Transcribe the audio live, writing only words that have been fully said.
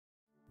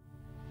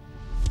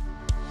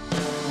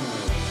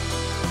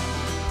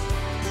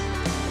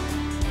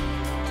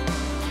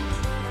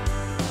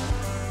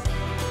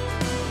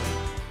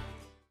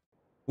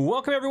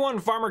Welcome everyone,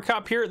 Farmer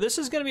Cop here. This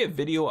is going to be a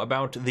video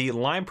about the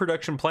lime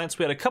production plants.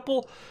 We had a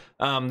couple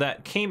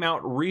that came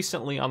out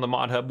recently on the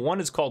Mod Hub. One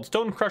is called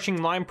Stone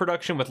Crushing Lime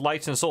Production with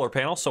Lights and Solar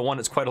Panels. So one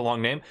is quite a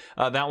long name.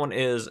 That one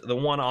is the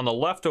one on the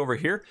left over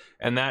here,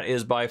 and that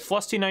is by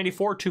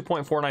Flusty94,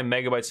 2.49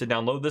 megabytes to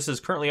download. This is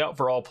currently out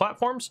for all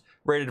platforms,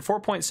 rated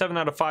 4.7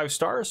 out of 5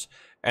 stars.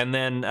 And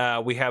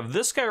then we have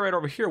this guy right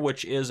over here,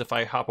 which is, if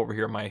I hop over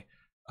here, my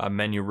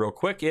menu real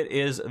quick, it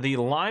is the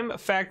Lime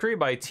Factory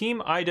by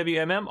Team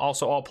IWMM,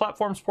 also all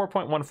platforms,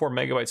 4.14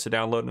 megabytes to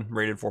download, and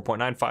rated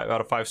 4.95 out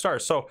of 5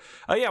 stars. So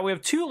yeah, we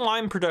have two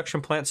lime production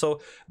plants.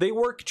 So they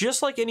work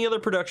just like any other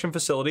production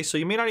facility, so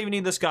you may not even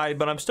need this guide,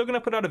 but I'm still going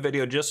to put out a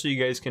video just so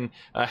you guys can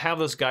have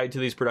this guide to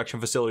these production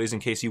facilities in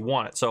case you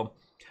want it. So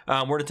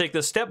we're going to take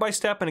this step by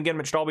step, and again,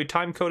 it should all be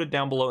time coded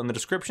down below in the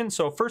description.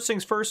 So first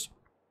things first,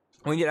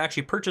 we need to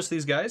actually purchase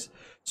these guys.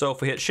 So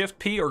if we hit Shift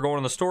P or go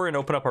in the store and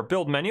open up our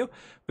build menu,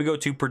 we go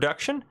to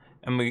production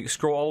and we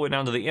scroll all the way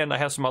down to the end. I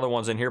have some other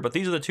ones in here, but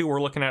these are the two we're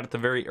looking at the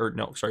very, or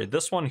no, sorry,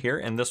 this one here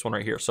and this one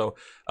right here. So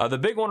the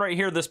big one right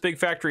here, this big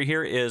factory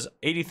here is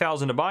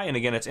 80,000 to buy. And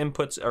again, its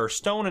inputs are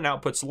stone and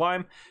outputs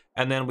lime.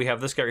 And then we have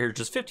this guy right here,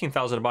 just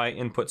 15,000 to buy,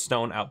 input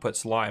stone,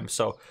 outputs lime.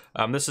 So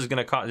this is going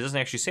to cost, it doesn't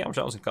actually say how much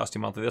that one's going to cost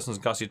you monthly. This one's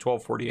going to cost you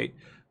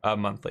 $12.48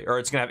 monthly, or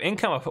it's going to have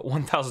income of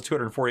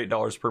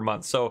 $1,248 per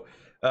month. So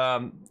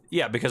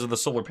yeah, because of the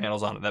solar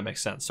panels on it, that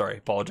makes sense. Sorry,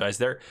 apologize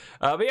there.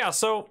 But yeah,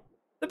 so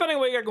depending on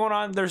what you got going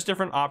on, there's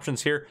different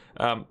options here.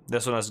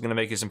 This one is going to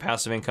make you some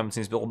passive income. It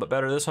seems to be a little bit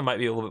better. This one might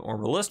be a little bit more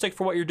realistic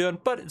for what you're doing,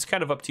 but it's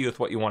kind of up to you with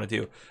what you want to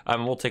do.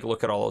 We'll take a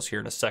look at all those here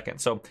in a second.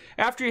 So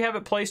after you have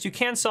it placed, you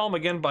can sell them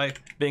again by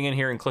being in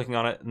here and clicking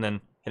on it and then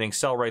hitting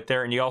sell right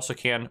there. And you also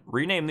can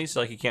rename these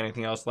like you can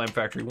anything else. Lime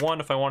Factory 1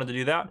 if I wanted to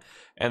do that.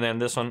 And then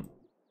this one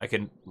I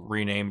can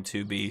rename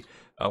to be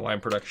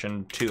Lime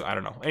Production 2, I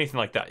don't know, anything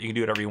like that. You can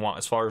do whatever you want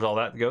as far as all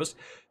that goes.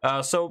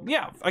 So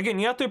yeah, again,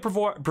 you have to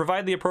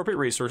provide the appropriate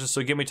resources. So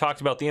again, we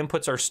talked about the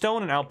inputs are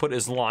stone and output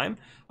is lime.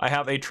 I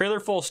have a trailer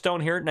full of stone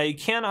here. Now you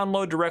can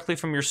unload directly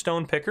from your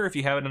stone picker if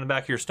you have it in the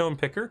back of your stone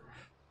picker.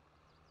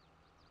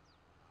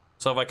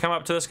 So if I come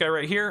up to this guy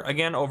right here,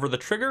 again, over the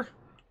trigger,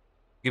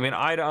 give me an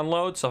I to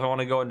unload. So if I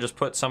want to go and just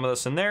put some of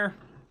this in there,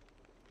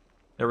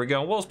 there we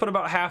go. We'll just put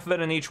about half of it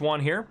in each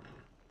one here.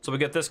 So we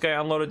get this guy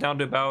unloaded down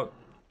to about,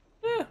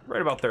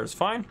 right about there is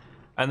fine.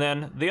 And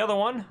then the other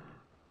one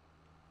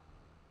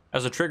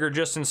has a trigger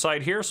just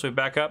inside here. So we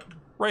back up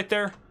right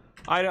there,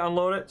 I to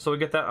unload it. So we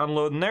get that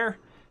unload in there,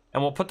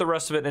 and we'll put the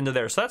rest of it into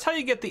there. So that's how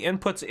you get the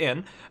inputs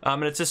in.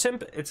 And it's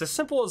as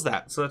simple as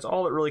that. So that's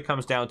all it really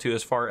comes down to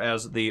as far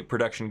as the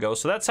production goes.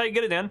 So that's how you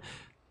get it in.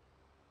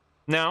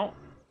 Now,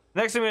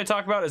 next thing I'm going to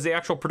talk about is the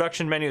actual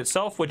production menu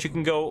itself, which you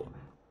can go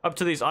up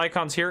to these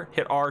icons here,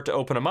 hit R to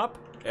open them up.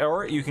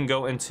 Or you can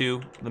go into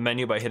the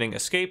menu by hitting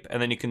escape,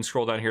 and then you can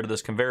scroll down here to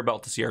this conveyor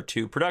belt to see our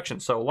two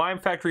productions. So Lime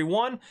Factory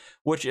 1,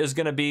 which is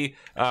going to be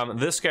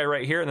this guy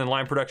right here, and then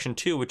Lime Production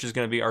 2, which is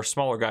going to be our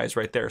smaller guys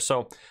right there.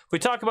 So if we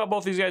talk about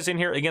both these guys in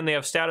here, again, they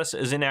have status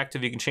as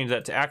inactive. You can change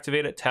that to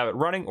activate it, to have it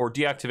running, or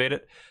deactivate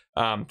it.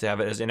 To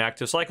have it as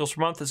inactive. Cycles per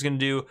month is going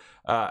to do,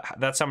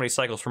 that's how many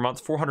cycles per month,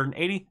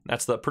 480.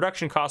 That's the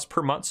production cost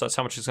per month, so that's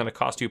how much it's going to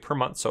cost you per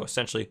month, so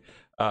essentially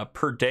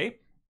per day.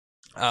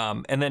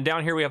 And then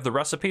down here we have the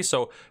recipe.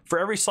 So for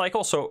every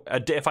cycle, so a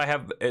day, if I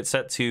have it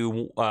set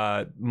to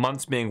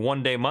months being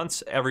 1 day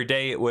months, every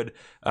day it would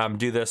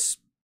do this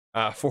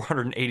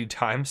 480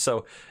 times.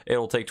 So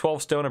it'll take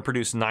 12 stone and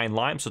produce 9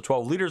 lime. So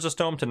 12 liters of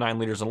stone to 9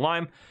 liters of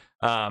lime.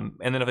 And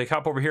then if we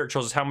hop over here, it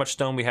shows us how much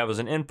stone we have as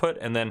an input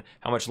and then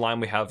how much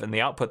lime we have in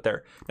the output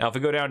there. Now if we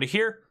go down to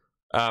here,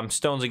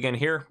 stones again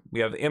here,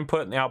 we have the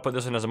input and the output.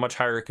 This one has a much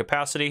higher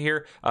capacity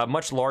here,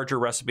 much larger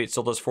recipe. It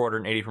still does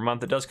 480 per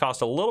month. It does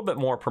cost a little bit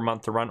more per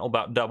month to run,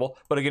 about double,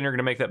 but again, you're going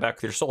to make that back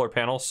with your solar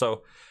panels.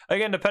 So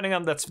again, depending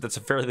on, that's a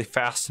fairly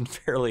fast and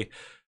fairly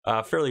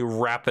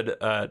rapid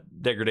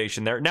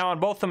degradation there. Now on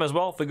both of them as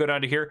well, if we go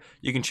down to here,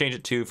 you can change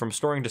it to from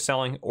storing to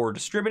selling or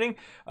distributing.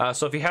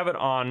 So if you have it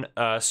on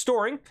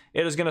storing,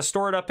 it is going to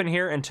store it up in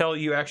here until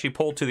you actually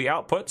pull to the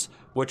outputs,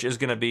 which is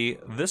going to be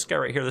this guy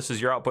right here. This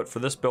is your output for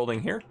this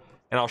building here.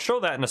 And I'll show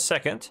that in a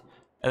second.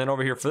 And then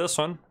over here for this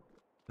one,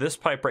 this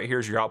pipe right here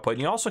is your output.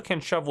 And you also can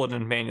shovel it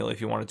in manually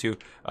if you wanted to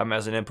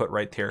as an input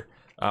right here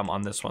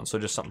on this one. So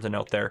just something to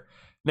note there.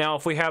 Now,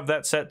 if we have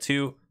that set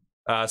to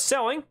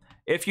selling,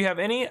 if you have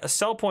any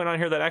sell point on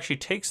here that actually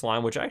takes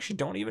lime, which I actually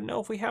don't even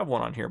know if we have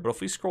one on here, but if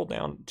we scroll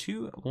down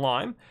to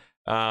lime,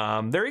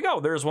 there you go.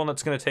 There's one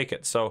that's going to take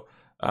it. So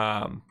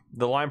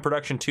the Lime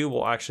Production 2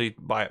 will actually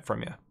buy it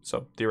from you.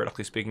 So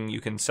theoretically speaking,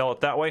 you can sell it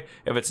that way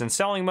if it's in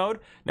selling mode.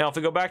 Now, if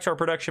we go back to our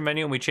production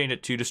menu and we change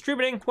it to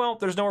distributing, well,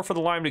 there's nowhere for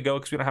the lime to go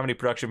because we don't have any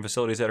production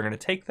facilities that are going to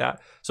take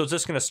that. So it's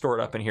just going to store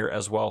it up in here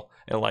as well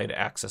and allow you to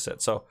access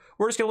it. So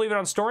we're just going to leave it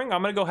on storing.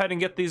 I'm going to go ahead and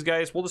get these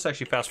guys. We'll just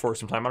actually fast forward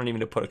some time. I don't even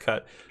need to put a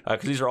cut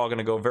because these are all going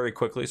to go very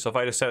quickly. So if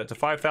I just set it to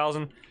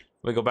 5,000,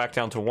 we go back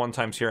down to 1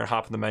 times here and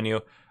hop in the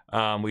menu.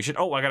 We should,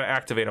 oh, I got to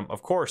activate them.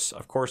 Of course. You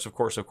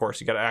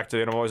got to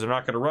activate them, otherwise they're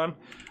not going to run.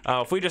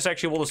 If we just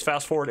actually, we'll just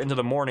fast forward into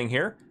the morning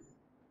here.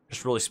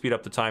 just really speed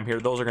up the time here.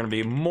 Those are going to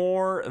be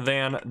more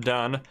than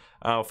done.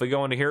 If we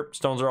go into here,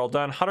 stones are all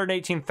done.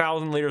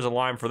 118,000 liters of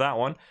lime for that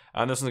one.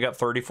 And this one's got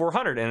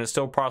 3,400, and it's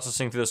still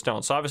processing through the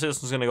stone. So obviously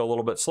this one's going to go a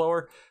little bit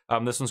slower.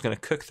 This one's going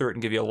to cook through it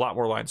and give you a lot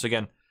more lime. So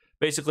again,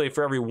 basically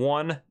for every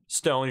 1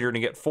 stone, you're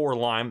going to get 4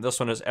 lime. This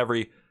one is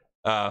every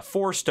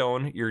 4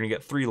 stone, you're going to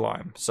get 3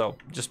 lime. So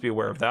just be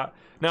aware of that.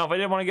 Now, if I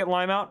did want to get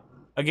lime out,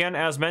 again,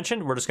 as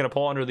mentioned, we're just going to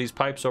pull under these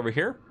pipes over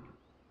here.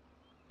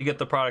 You get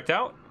the product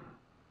out.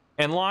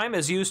 And lime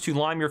is used to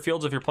lime your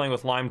fields if you're playing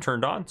with lime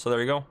turned on. So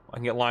there you go. I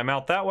can get lime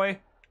out that way.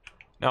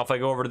 Now, if I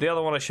go over to the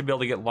other one, I should be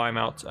able to get lime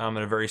out in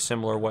a very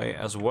similar way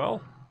as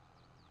well.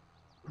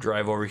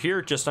 Drive over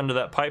here, just under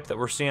that pipe that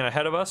we're seeing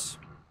ahead of us.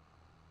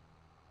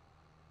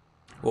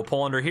 We'll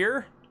pull under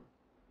here.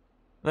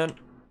 Then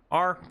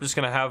just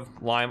going to have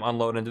lime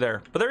unload into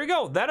there. But there you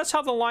go. That is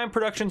how the lime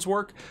productions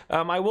work.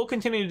 I will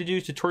continue to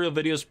do tutorial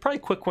videos, probably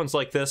quick ones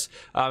like this,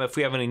 if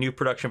we have any new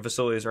production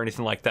facilities or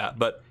anything like that.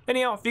 But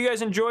anyhow, if you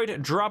guys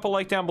enjoyed, drop a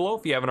like down below.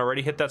 If you haven't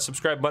already, hit that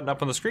subscribe button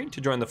up on the screen to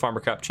join the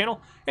Farmer Cop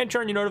channel and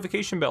turn your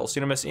notification bell so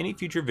you don't miss any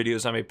future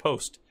videos I may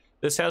post.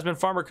 This has been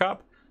Farmer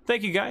Cop.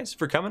 Thank you guys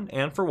for coming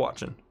and for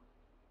watching.